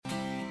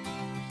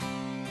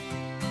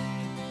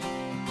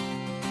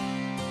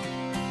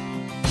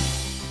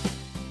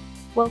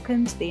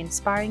Welcome to the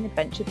Inspiring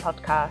Adventure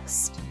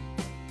Podcast,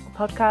 a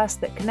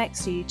podcast that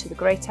connects you to the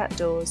great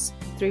outdoors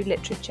through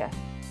literature.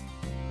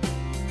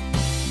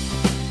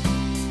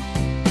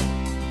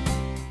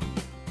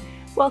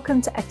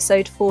 Welcome to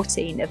episode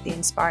 14 of the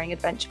Inspiring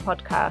Adventure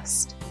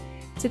Podcast.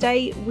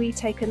 Today we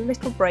take a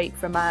little break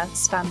from our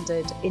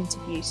standard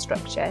interview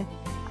structure,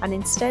 and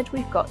instead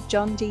we've got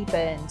John D.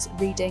 Burns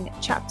reading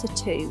Chapter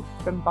 2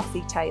 from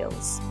Bothy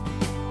Tales.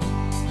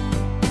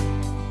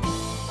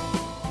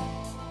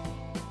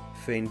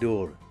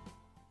 Feindoren.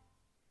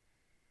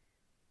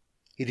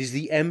 It is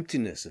the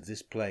emptiness of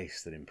this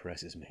place that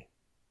impresses me.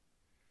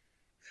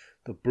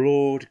 The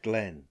broad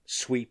glen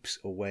sweeps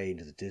away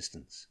into the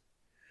distance,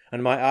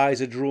 and my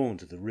eyes are drawn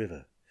to the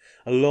river,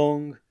 a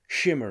long,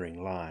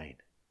 shimmering line,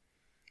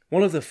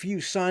 one of the few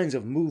signs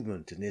of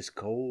movement in this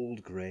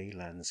cold grey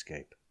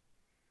landscape.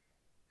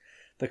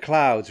 The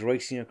clouds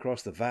racing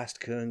across the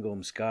vast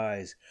Cairngorm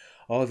skies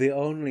are the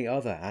only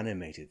other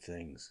animated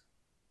things.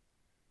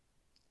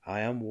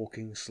 I am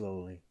walking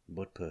slowly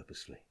but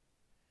purposefully,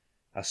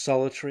 a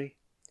solitary,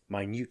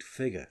 minute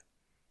figure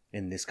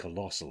in this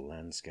colossal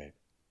landscape.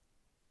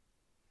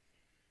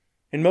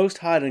 In most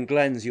highland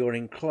glens you are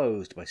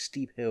enclosed by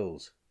steep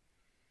hills,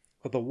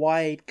 but the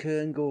wide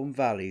Cairngorm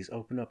valleys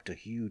open up to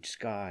huge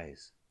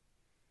skies.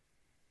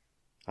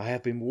 I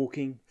have been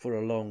walking for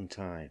a long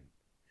time,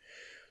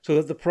 so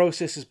that the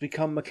process has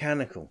become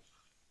mechanical,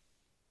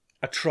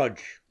 a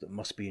trudge that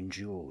must be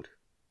endured.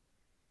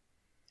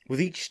 With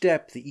each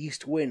step, the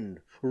east wind,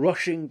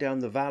 rushing down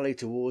the valley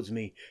towards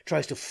me,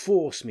 tries to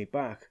force me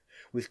back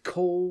with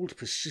cold,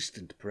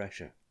 persistent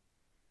pressure.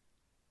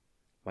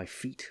 My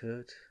feet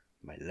hurt,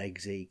 my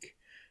legs ache,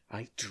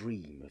 I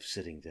dream of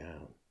sitting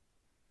down.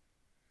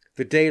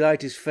 The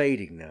daylight is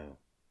fading now,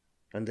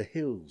 and the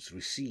hills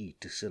recede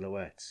to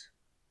silhouettes.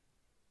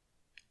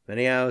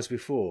 Many hours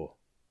before,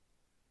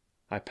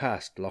 I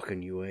passed Loch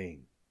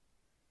Nuain,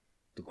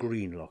 the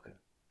Green Locher,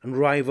 and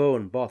Rievaugh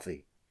and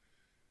Bothy,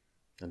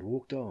 and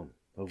walked on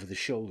over the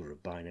shoulder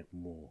of Bainach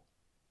Moor.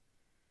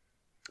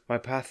 My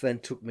path then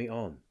took me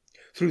on,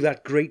 through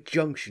that great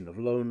junction of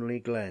lonely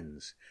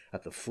glens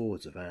at the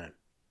fords of Anne.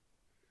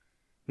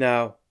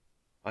 Now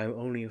I am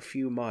only a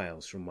few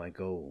miles from my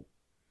goal,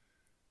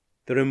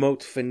 the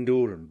remote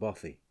Feindoren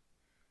Bothy,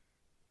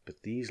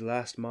 but these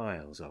last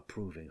miles are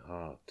proving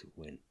hard to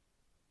win.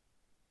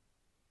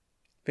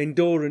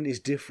 Feindoren is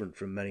different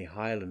from many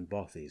highland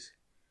bothies,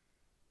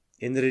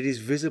 in that it is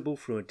visible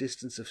from a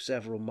distance of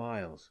several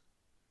miles.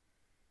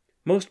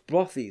 Most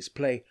bothies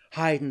play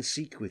hide and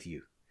seek with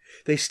you.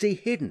 They stay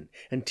hidden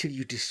until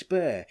you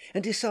despair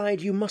and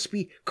decide you must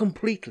be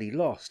completely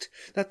lost,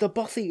 that the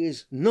bothy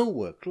is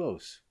nowhere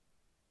close.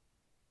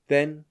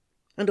 Then,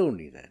 and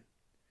only then,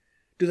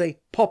 do they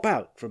pop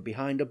out from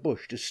behind a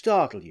bush to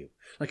startle you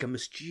like a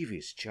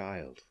mischievous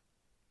child.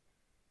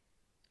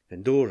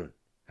 Feindoren,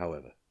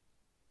 however,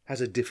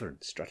 has a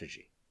different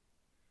strategy.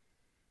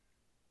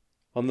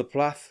 On the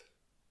Plath,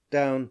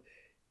 down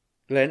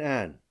Glen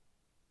Anne,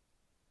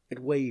 it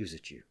waves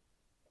at you,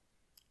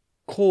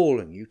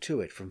 calling you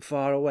to it from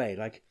far away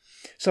like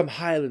some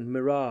highland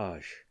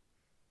mirage.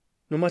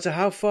 No matter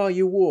how far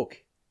you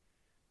walk,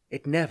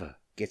 it never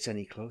gets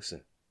any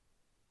closer.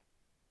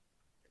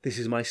 This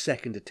is my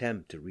second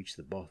attempt to reach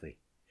the Bothy.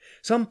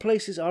 Some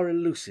places are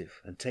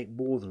elusive and take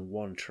more than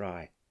one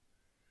try.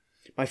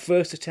 My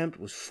first attempt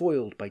was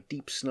foiled by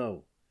deep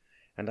snow,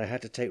 and I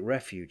had to take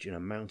refuge in a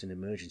mountain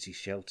emergency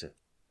shelter.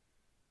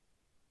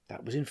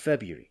 That was in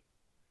February.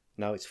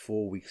 Now it's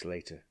 4 weeks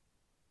later.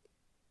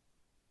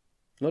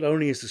 Not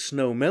only has the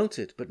snow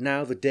melted, but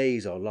now the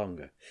days are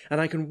longer, and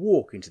I can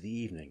walk into the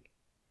evening.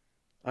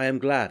 I am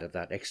glad of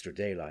that extra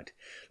daylight.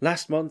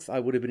 Last month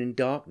I would have been in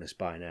darkness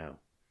by now,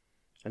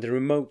 and a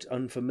remote,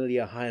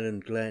 unfamiliar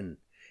highland glen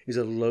is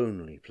a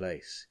lonely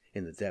place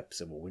in the depths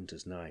of a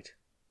winter's night.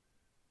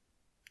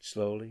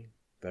 Slowly,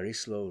 very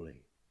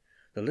slowly,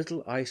 the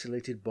little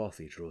isolated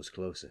bothy draws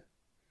closer.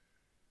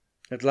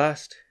 At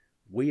last,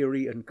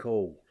 weary and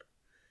cold,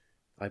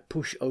 I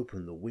push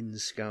open the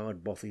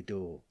wind-scoured bothy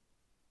door.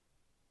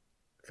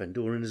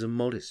 Feindoren is a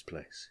modest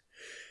place.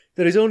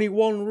 There is only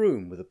one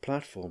room with a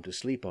platform to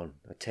sleep on,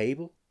 a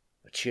table,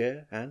 a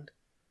chair, and,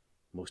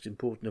 most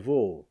important of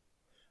all,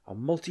 a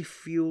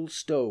multi-fuel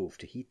stove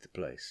to heat the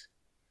place.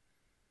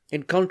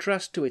 In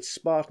contrast to its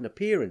Spartan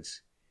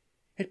appearance,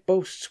 it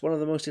boasts one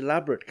of the most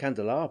elaborate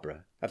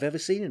candelabra I've ever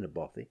seen in a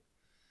bothy.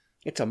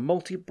 It's a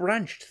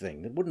multi-branched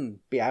thing that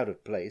wouldn't be out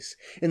of place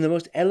in the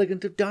most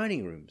elegant of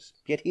dining rooms,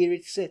 yet here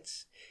it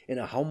sits in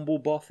a humble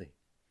bothy.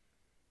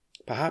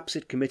 Perhaps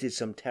it committed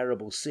some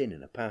terrible sin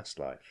in a past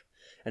life,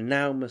 and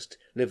now must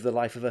live the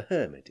life of a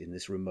hermit in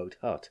this remote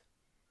hut.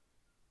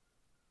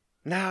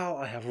 Now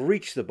I have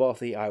reached the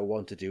bothy, I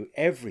want to do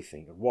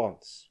everything at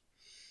once.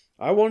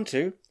 I want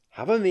to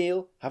have a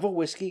meal, have a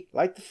whisky,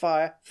 light the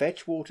fire,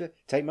 fetch water,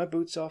 take my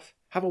boots off,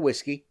 have a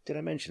whisky. Did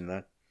I mention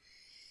that?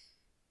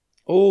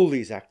 All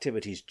these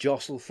activities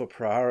jostle for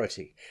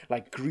priority,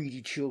 like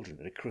greedy children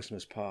at a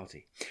Christmas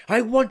party.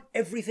 I want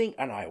everything,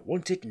 and I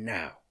want it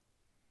now.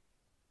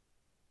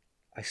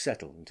 I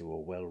settle into a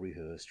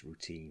well-rehearsed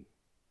routine.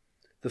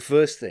 The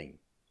first thing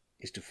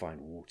is to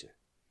find water.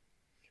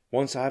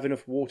 Once I have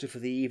enough water for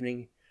the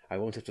evening, I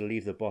won't have to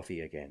leave the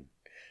bothy again,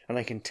 and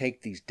I can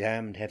take these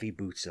damned heavy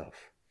boots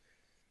off.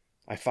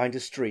 I find a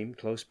stream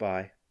close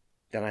by,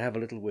 then I have a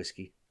little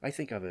whisky. I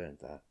think I've earned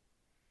that.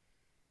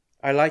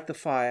 I light the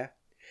fire,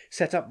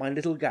 set up my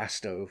little gas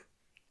stove,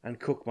 and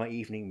cook my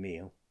evening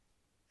meal.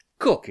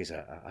 Cook is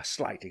a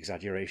slight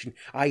exaggeration.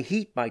 I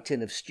heat my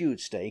tin of stewed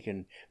steak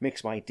and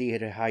mix my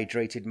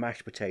dehydrated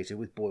mashed potato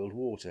with boiled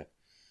water.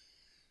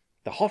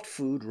 The hot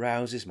food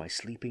rouses my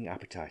sleeping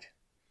appetite.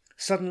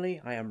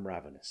 Suddenly I am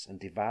ravenous and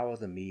devour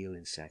the meal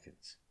in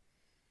seconds.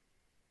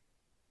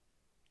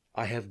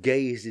 I have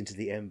gazed into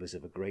the embers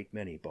of a great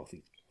many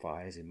bothy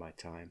fires in my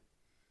time.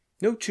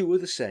 No two are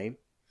the same.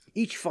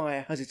 Each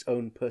fire has its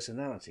own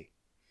personality.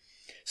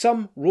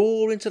 Some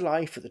roar into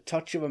life at the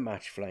touch of a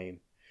match flame,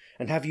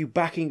 and have you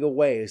backing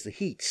away as the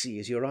heat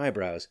sears your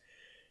eyebrows.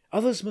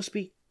 Others must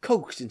be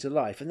coaxed into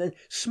life and then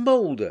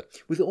smoulder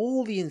with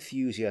all the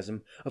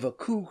enthusiasm of a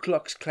Ku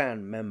Klux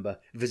Klan member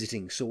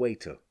visiting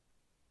Soweto.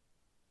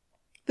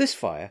 This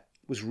fire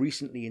was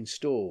recently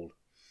installed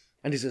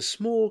and is a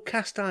small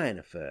cast iron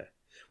affair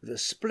with a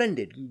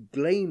splendid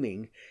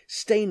gleaming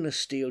stainless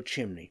steel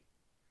chimney.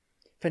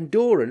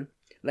 Fendoran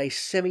lay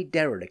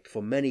semi-derelict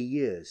for many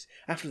years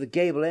after the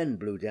gable end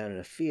blew down in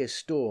a fierce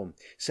storm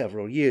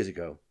several years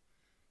ago.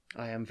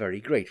 I am very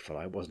grateful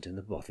I wasn't in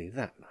the bothy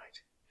that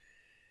night.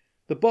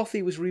 The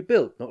bothy was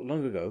rebuilt not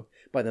long ago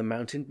by the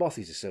Mountain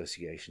Bothies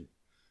Association,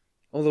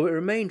 although it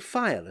remained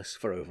fireless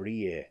for over a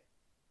year.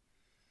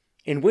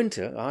 In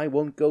winter I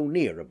won't go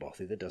near a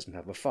bothy that doesn't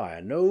have a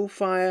fire. No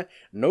fire,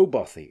 no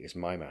bothy is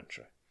my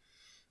mantra.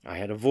 I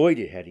had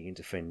avoided heading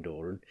into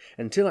Fendoran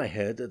until I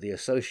heard that the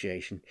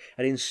association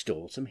had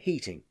installed some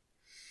heating.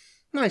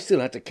 I still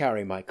had to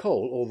carry my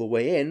coal all the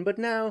way in, but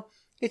now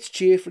it's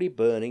cheerfully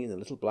burning in the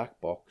little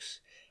black box.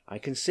 I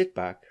can sit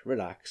back,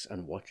 relax,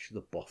 and watch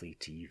the bothy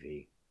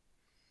TV.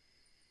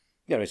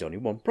 There is only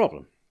one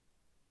problem.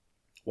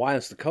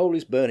 Whilst the coal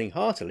is burning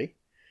heartily,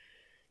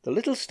 the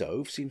little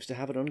stove seems to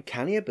have an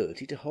uncanny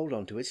ability to hold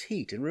on to its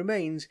heat and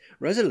remains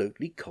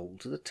resolutely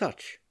cold to the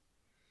touch.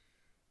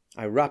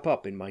 I wrap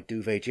up in my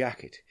duvet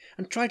jacket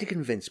and try to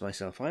convince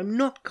myself I am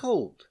not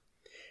cold,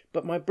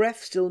 but my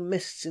breath still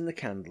mists in the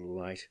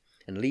candlelight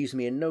and leaves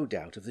me in no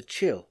doubt of the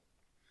chill.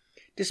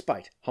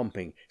 Despite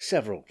humping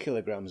several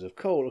kilograms of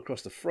coal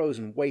across the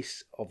frozen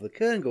wastes of the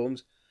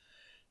Cairngorms,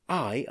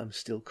 I am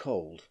still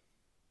cold.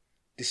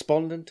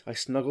 Despondent, I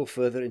snuggle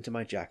further into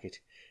my jacket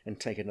and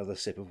take another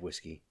sip of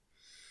whisky.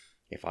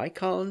 If I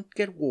can't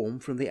get warm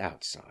from the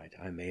outside,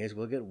 I may as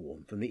well get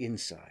warm from the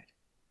inside.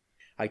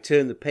 I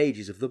turn the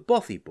pages of the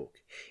bothy book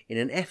in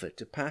an effort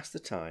to pass the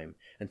time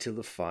until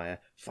the fire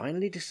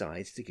finally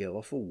decides to give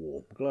off a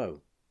warm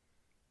glow.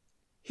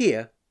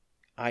 Here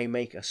I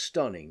make a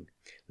stunning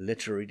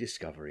literary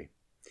discovery.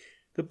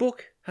 The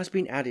book has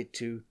been added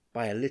to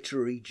by a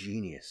literary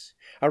genius,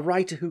 a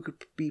writer who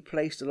could be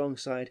placed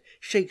alongside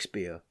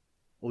Shakespeare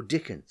or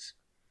Dickens.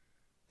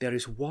 There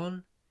is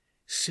one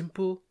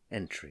simple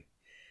entry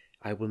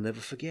I will never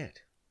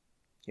forget.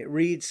 It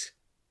reads,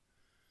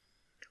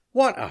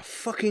 "What a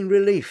fucking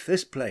relief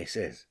this place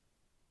is."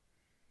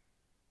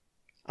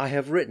 I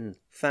have written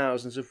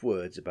thousands of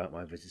words about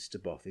my visits to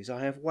bothies.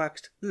 I have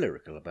waxed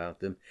lyrical about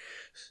them,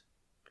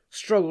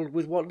 struggled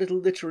with what little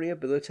literary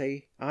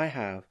ability I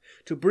have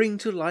to bring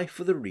to life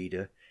for the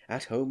reader,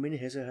 at home in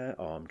his or her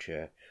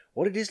armchair,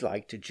 what it is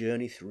like to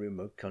journey through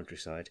remote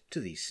countryside to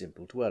these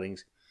simple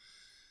dwellings.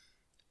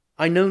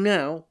 I know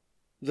now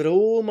that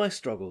all my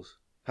struggles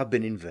have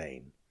been in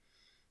vain,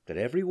 that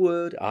every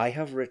word I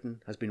have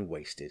written has been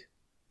wasted.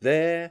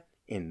 There,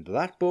 in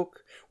that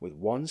book, with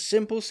one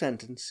simple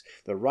sentence,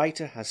 the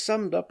writer has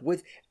summed up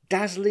with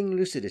dazzling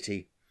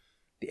lucidity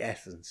the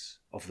essence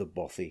of the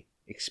bothy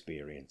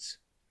experience.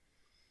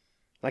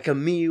 Like a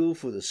meal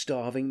for the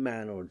starving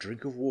man or a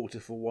drink of water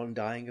for one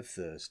dying of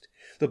thirst,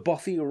 the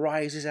bothy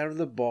rises out of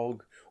the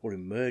bog or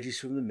emerges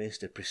from the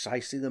mist at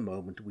precisely the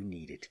moment we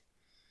need it.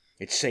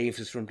 It saves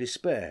us from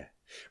despair,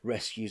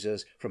 rescues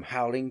us from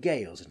howling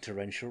gales and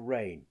torrential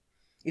rain.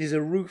 It is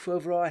a roof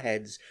over our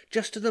heads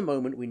just at the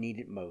moment we need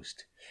it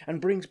most, and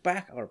brings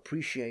back our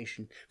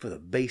appreciation for the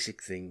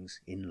basic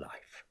things in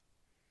life.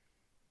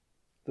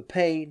 The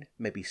pain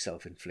may be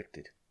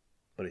self-inflicted,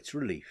 but its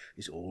relief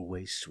is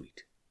always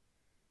sweet.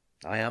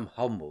 I am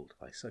humbled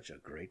by such a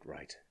great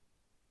writer.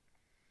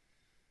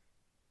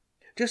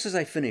 Just as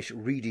I finish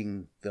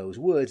reading those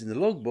words in the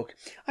logbook,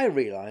 I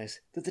realise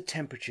that the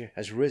temperature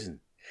has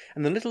risen,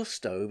 and the little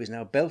stove is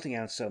now belting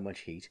out so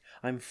much heat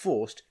I'm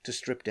forced to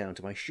strip down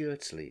to my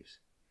shirt sleeves.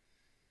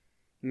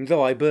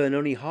 Though I burn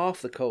only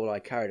half the coal I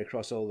carried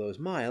across all those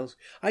miles,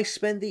 I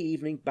spend the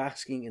evening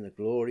basking in the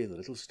glory of the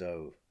little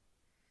stove.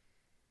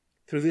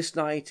 Through this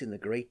night, in the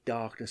great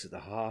darkness at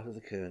the heart of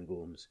the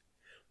Cairngorms,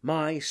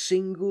 my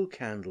single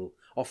candle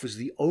offers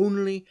the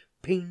only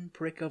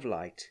pinprick of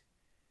light.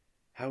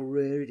 How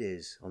rare it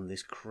is on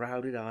this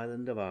crowded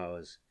island of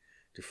ours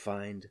to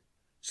find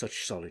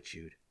such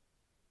solitude.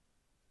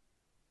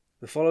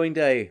 The following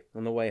day,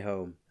 on the way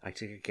home, I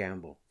took a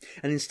gamble,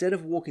 and instead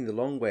of walking the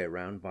long way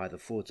around by the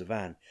Fords of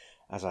Anne,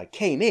 as I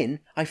came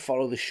in, I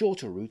followed the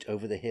shorter route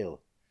over the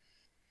hill.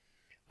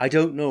 I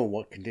don't know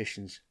what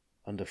conditions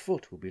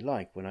underfoot will be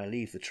like when I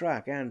leave the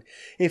track, and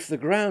if the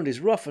ground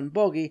is rough and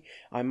boggy,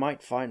 I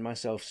might find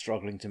myself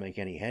struggling to make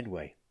any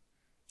headway.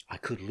 I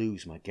could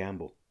lose my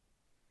gamble.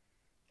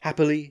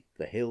 Happily,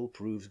 the hill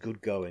proves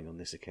good going on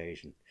this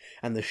occasion,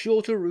 and the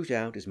shorter route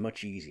out is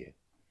much easier.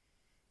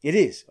 It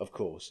is, of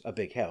course, a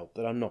big help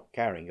that I'm not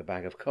carrying a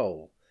bag of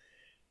coal.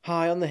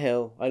 High on the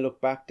hill, I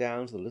look back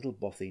down to the little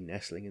bothy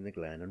nestling in the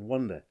glen and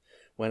wonder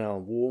when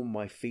I'll warm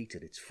my feet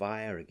at its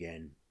fire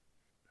again.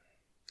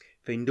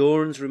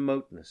 Fendoran's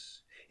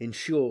remoteness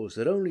ensures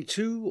that only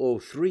 2 or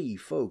 3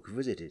 folk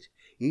visit it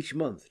each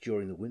month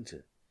during the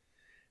winter,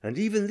 and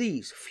even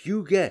these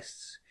few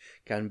guests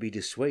can be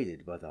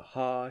dissuaded by the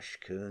harsh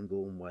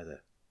Cairngorm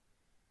weather.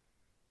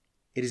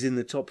 It is in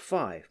the top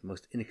 5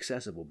 most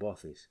inaccessible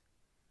bothies.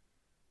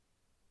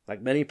 Like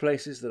many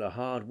places that are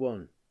hard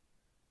won,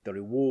 the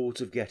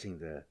rewards of getting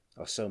there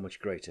are so much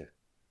greater,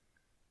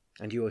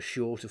 and you are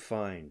sure to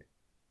find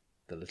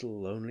the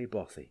little lonely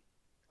bothy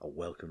a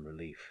welcome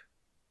relief.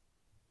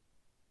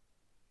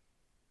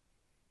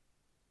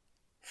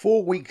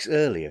 4 weeks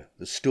earlier,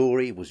 the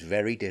story was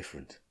very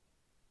different.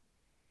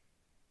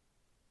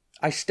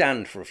 I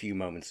stand for a few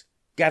moments,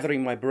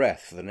 gathering my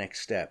breath for the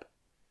next step.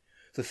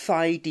 The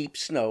thigh-deep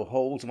snow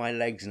holds my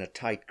legs in a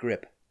tight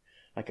grip,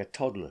 like a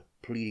toddler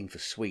pleading for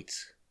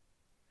sweets.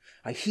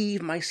 I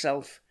heave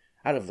myself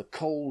out of the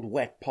cold,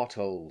 wet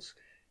potholes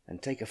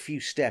and take a few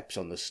steps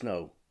on the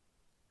snow.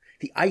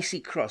 The icy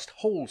crust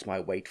holds my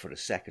weight for a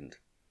second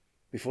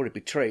before it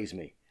betrays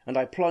me, and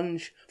I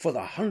plunge for the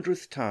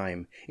 100th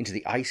time into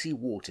the icy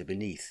water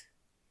beneath.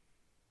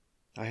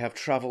 I have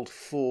travelled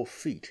 4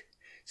 feet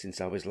since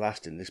I was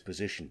last in this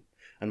position,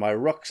 and my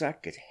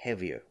rucksack gets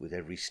heavier with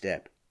every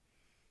step.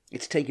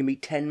 It's taken me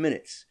 10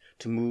 minutes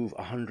to move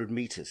 100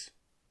 metres.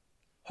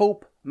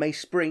 Hope may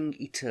spring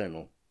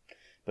eternal,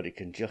 but it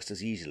can just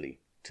as easily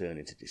turn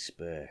into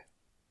despair.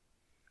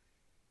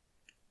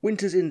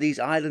 Winters in these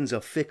islands are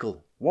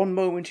fickle. One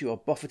moment you are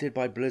buffeted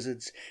by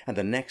blizzards, and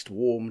the next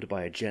warmed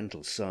by a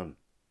gentle sun.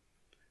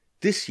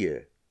 This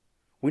year,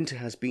 winter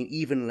has been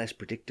even less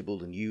predictable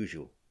than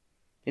usual.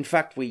 In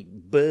fact, we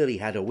barely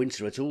had a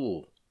winter at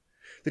all.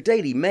 The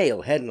Daily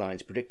Mail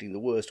headlines predicting the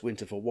worst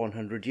winter for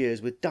 100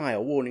 years with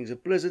dire warnings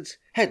of blizzards,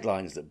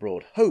 headlines that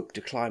brought hope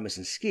to climbers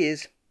and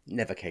skiers,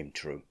 never came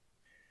true.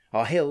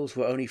 Our hills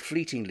were only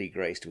fleetingly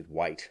graced with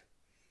white,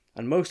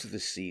 and most of the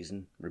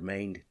season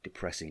remained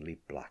depressingly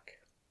black.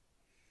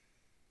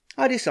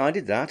 I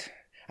decided that,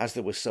 as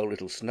there was so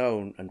little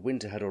snow and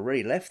winter had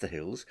already left the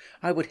hills,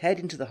 I would head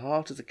into the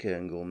heart of the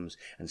Cairngorms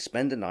and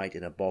spend a night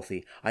in a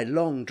bothy I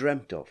long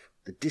dreamt of,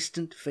 the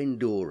distant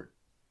Fendoran.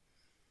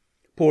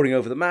 Poring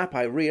over the map,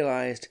 I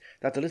realised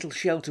that the little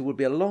shelter would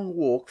be a long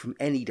walk from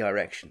any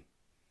direction.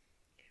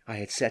 I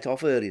had set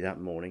off early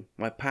that morning,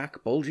 my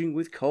pack bulging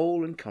with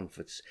coal and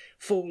comforts,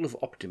 full of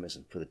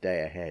optimism for the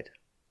day ahead.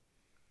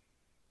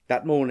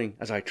 That morning,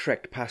 as I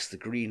trekked past the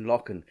Green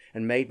Lochen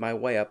and made my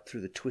way up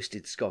through the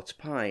twisted Scots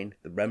pine,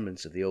 the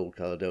remnants of the old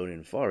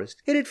Caledonian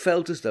forest, it had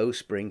felt as though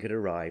spring had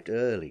arrived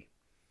early.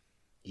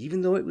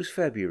 Even though it was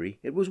February,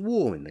 it was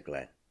warm in the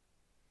glen.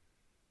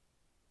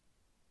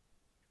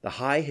 The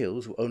high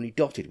hills were only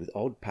dotted with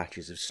odd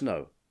patches of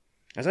snow.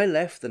 As I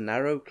left the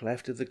narrow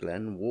cleft of the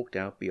glen and walked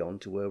out beyond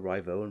to where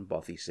Rievaugh and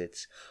Bothy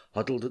sits,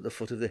 huddled at the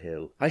foot of the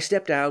hill, I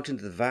stepped out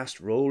into the vast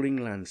rolling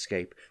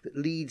landscape that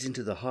leads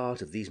into the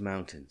heart of these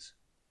mountains.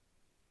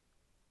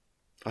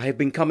 I have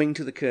been coming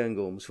to the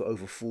Cairngorms for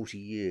over 40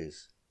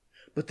 years,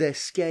 but their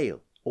scale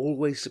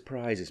always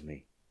surprises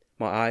me.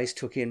 My eyes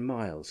took in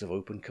miles of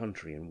open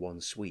country in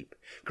one sweep,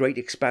 great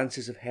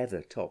expanses of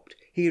heather topped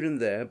here and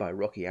there by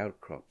rocky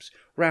outcrops,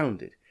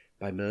 rounded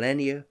by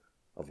millennia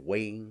of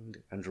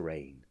wind and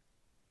rain.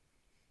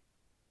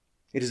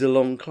 It is a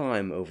long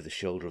climb over the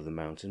shoulder of the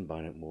mountain,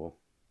 Barnet Moor.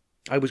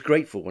 I was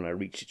grateful when I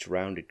reached its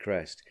rounded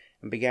crest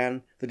and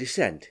began the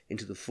descent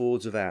into the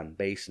Fords of Anne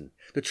basin,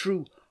 the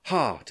true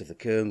heart of the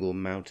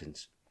Cairngorm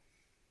Mountains.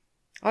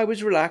 I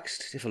was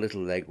relaxed, if a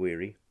little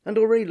leg-weary, and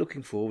already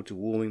looking forward to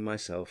warming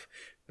myself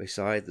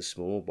beside the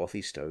small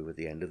bothy stove at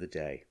the end of the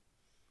day.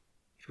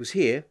 It was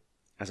here,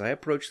 as I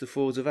approached the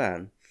Fords of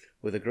Anne,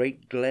 where the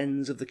great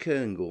glens of the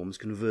Cairngorms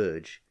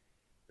converge,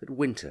 that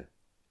winter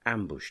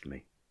ambushed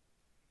me.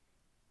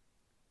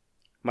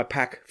 My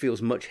pack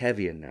feels much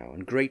heavier now,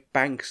 and great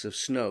banks of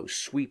snow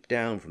sweep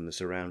down from the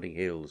surrounding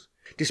hills.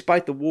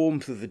 Despite the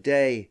warmth of the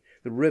day,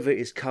 the river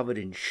is covered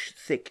in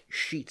thick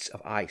sheets of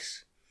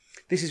ice.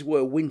 This is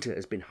where winter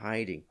has been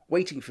hiding,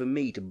 waiting for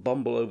me to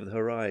bumble over the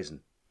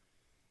horizon.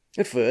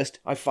 At first,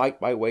 I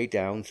fight my way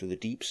down through the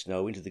deep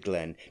snow into the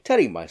glen,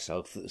 telling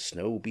myself that the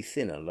snow will be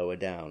thinner lower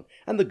down,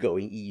 and the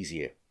going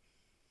easier.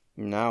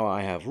 Now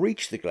I have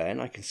reached the glen,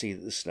 I can see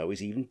that the snow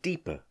is even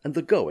deeper, and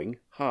the going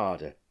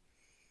harder.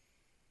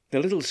 The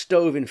little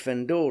stove in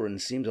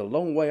Fendoran seems a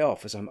long way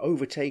off as I'm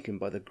overtaken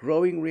by the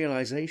growing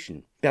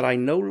realization that I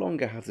no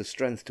longer have the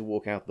strength to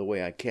walk out the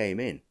way I came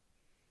in.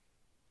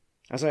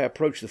 As I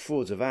approach the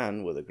fords of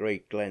Anne, where the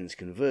great glens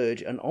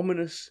converge, an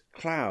ominous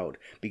cloud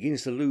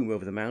begins to loom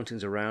over the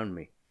mountains around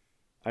me.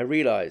 I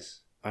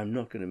realise I'm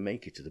not going to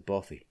make it to the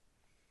Bothy.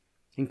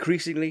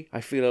 Increasingly, I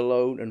feel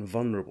alone and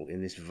vulnerable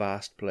in this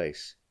vast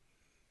place.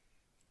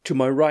 To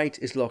my right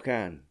is Loch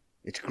Anne,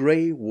 its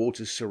grey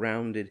waters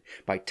surrounded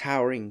by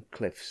towering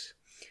cliffs,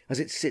 as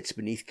it sits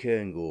beneath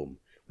Cairngorm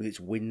with its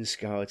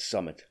wind-scoured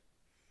summit.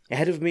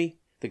 Ahead of me,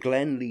 the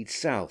glen leads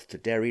south to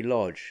Derry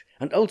Lodge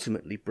and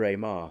ultimately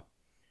Braemar.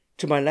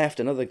 To my left,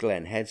 another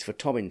glen heads for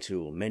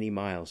Tomintoul, many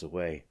miles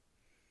away.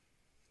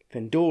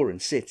 Pendoran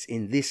sits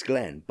in this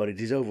glen, but it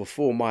is over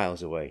 4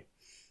 miles away,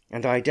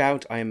 and I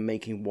doubt I am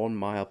making 1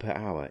 mile per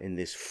hour in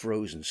this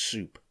frozen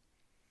soup.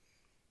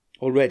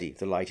 Already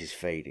the light is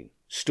fading,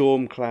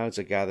 storm clouds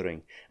are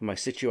gathering, and my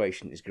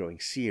situation is growing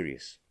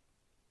serious.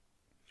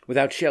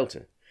 Without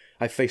shelter,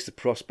 I face the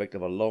prospect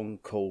of a long,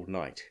 cold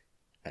night,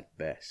 at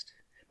best.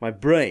 My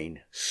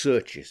brain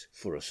searches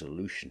for a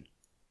solution.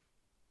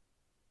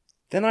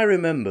 Then I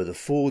remember the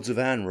Fords of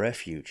Anne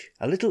Refuge,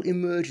 a little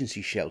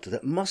emergency shelter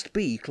that must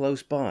be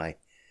close by.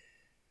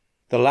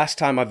 The last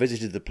time I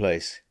visited the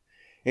place,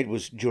 it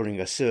was during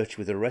a search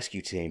with a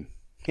rescue team.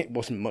 It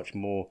wasn't much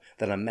more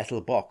than a metal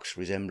box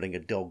resembling a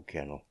dog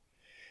kennel.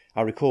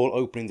 I recall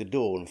opening the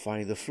door and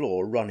finding the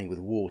floor running with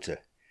water.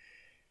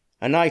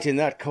 A night in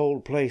that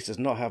cold place does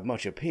not have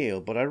much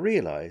appeal, but I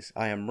realise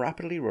I am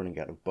rapidly running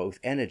out of both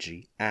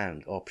energy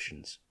and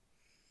options.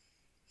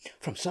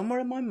 From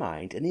somewhere in my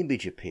mind an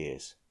image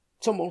appears.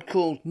 Someone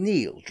called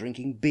Neil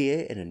drinking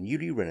beer in a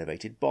newly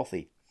renovated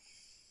bothy.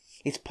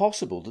 It's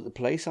possible that the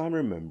place I'm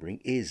remembering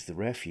is the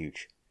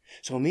refuge,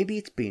 so maybe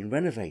it's been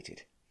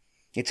renovated.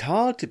 It's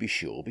hard to be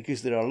sure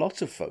because there are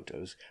lots of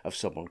photos of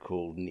someone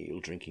called Neil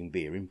drinking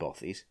beer in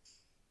bothies.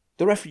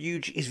 The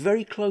refuge is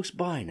very close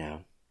by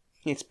now.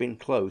 It's been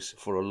close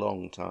for a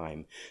long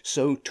time,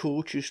 so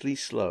tortuously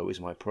slow is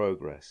my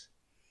progress.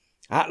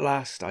 At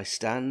last I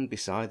stand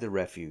beside the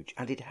refuge,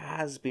 and it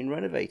has been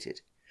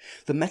renovated.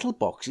 The metal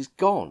box is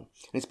gone,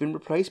 and it's been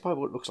replaced by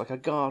what looks like a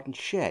garden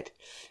shed,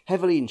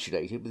 heavily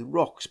insulated with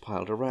rocks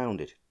piled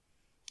around it.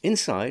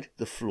 Inside,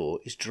 the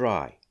floor is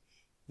dry.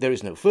 There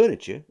is no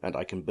furniture, and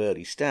I can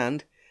barely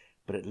stand,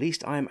 but at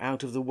least I am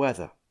out of the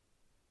weather.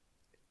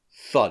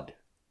 Thud!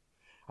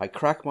 I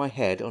crack my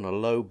head on a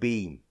low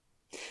beam.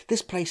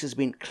 This place has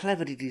been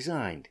cleverly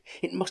designed.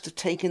 It must have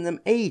taken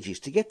them ages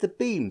to get the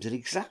beams at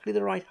exactly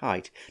the right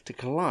height to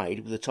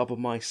collide with the top of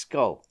my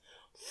skull.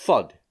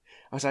 Thud!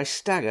 As I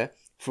stagger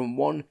from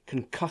one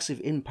concussive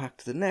impact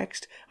to the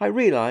next, I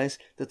realise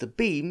that the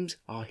beams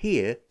are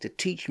here to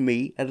teach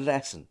me a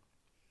lesson.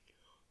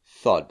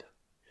 Thud!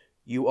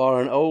 You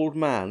are an old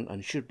man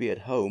and should be at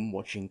home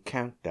watching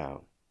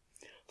Countdown.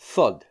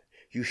 Thud!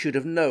 You should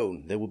have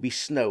known there would be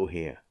snow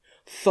here.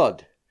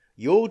 Thud!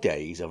 Your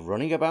days of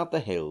running about the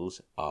hills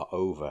are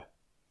over.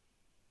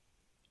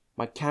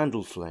 My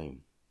candle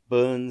flame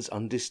burns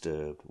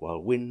undisturbed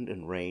while wind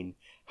and rain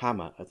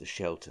hammer at the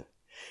shelter,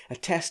 a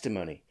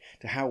testimony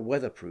to how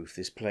weatherproof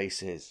this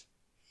place is.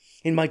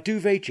 In my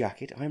duvet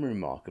jacket I am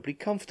remarkably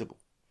comfortable.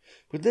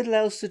 With little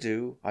else to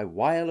do, I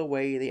while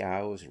away the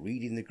hours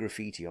reading the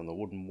graffiti on the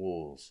wooden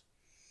walls.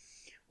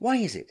 Why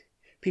is it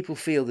people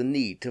feel the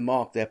need to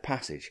mark their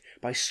passage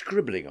by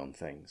scribbling on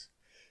things?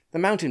 The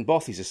Mountain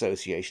Bothies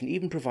Association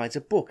even provides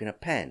a book and a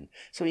pen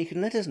so you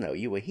can let us know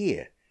you were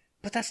here.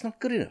 But that's not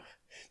good enough.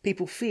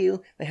 People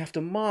feel they have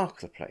to mark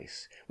the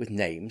place with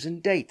names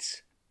and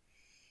dates.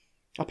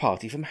 A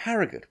party from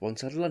Harrogate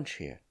once had lunch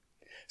here.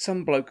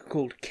 Some bloke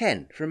called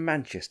Ken from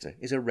Manchester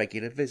is a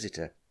regular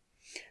visitor.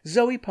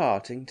 Zoe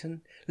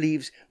Partington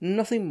leaves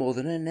nothing more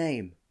than her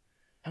name.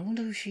 I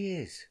wonder who she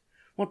is.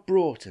 What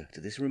brought her to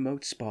this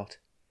remote spot?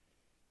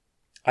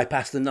 I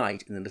pass the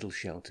night in the little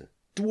shelter,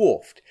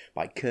 dwarfed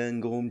by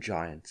Cairngorm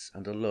giants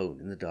and alone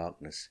in the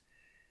darkness.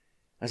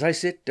 As I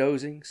sit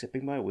dozing,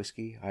 sipping my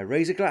whisky, I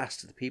raise a glass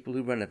to the people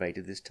who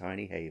renovated this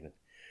tiny haven.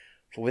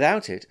 For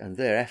without it and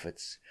their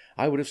efforts,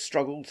 I would have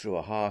struggled through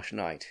a harsh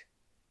night,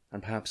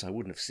 and perhaps I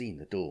wouldn't have seen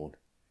the dawn.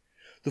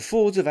 The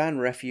Fords of Anne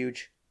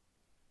Refuge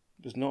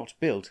was not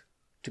built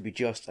to be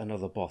just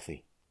another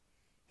bothy.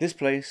 This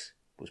place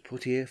was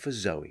put here for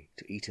Zoe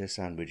to eat her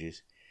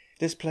sandwiches.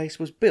 This place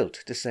was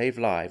built to save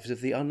lives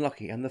of the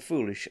unlucky and the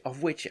foolish,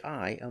 of which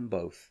I am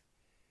both.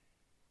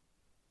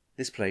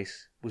 This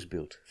place was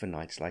built for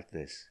nights like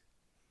this.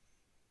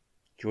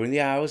 During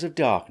the hours of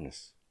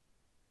darkness,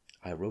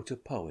 I wrote a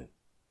poem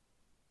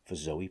for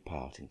Zoe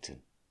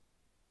Partington,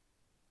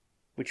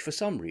 which for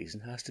some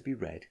reason has to be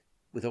read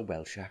with a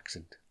Welsh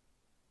accent.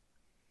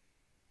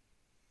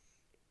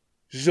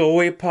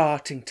 Zoe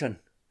Partington,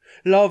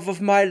 love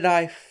of my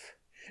life,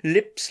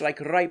 lips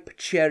like ripe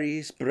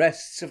cherries,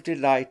 breasts of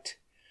delight,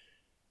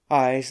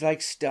 eyes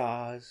like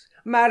stars.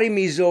 Marry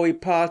me, Zoe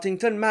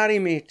Partington, marry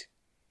me.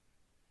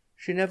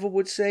 She never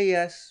would say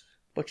yes,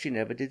 but she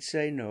never did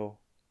say no.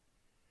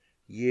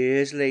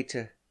 Years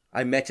later,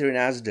 I met her in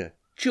Asda,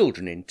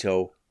 children in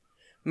tow.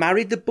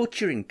 Married the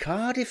butcher in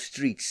Cardiff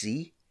Street,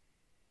 see?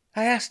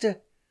 I asked her,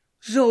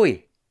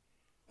 Zoe,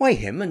 why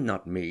him and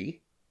not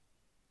me?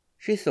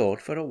 She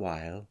thought for a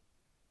while,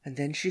 And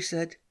then she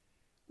said,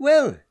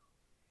 "Well,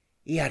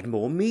 he had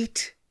more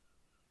meat."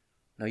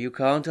 Now you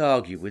can't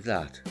argue with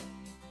that.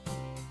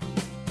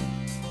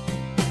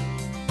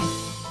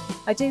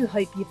 I do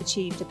hope you've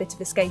achieved a bit of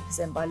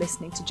escapism by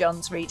listening to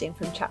John's reading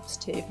from chapter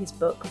 2 of his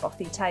book,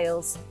 Bothy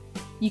Tales.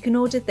 You can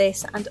order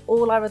this and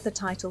all our other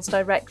titles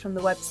direct from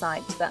the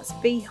website, that's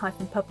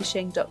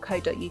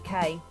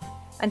v-publishing.co.uk,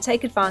 and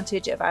take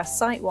advantage of our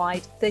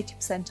site-wide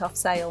 30% off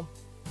sale.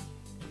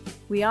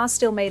 We are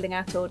still mailing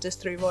out orders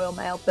through Royal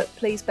Mail, but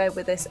please bear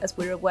with us as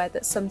we're aware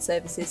that some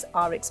services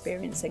are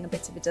experiencing a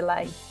bit of a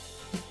delay.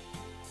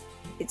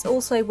 It's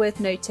also worth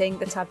noting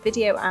that our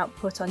video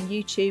output on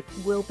YouTube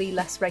will be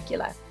less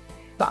regular,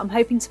 but I'm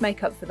hoping to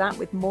make up for that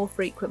with more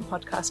frequent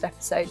podcast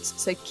episodes,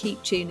 so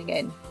keep tuning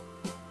in.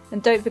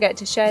 And don't forget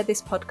to share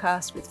this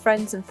podcast with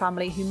friends and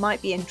family who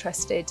might be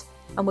interested,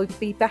 and we'll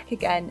be back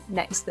again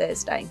next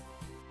Thursday.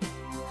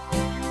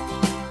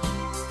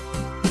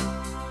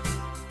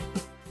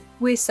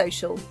 We're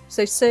social,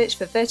 so search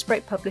for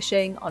Vertebrate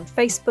Publishing on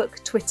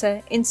Facebook,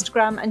 Twitter,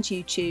 Instagram and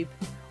YouTube,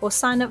 or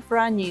sign up for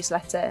our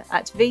newsletter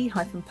at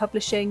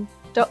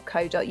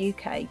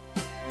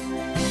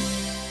v-publishing.co.uk.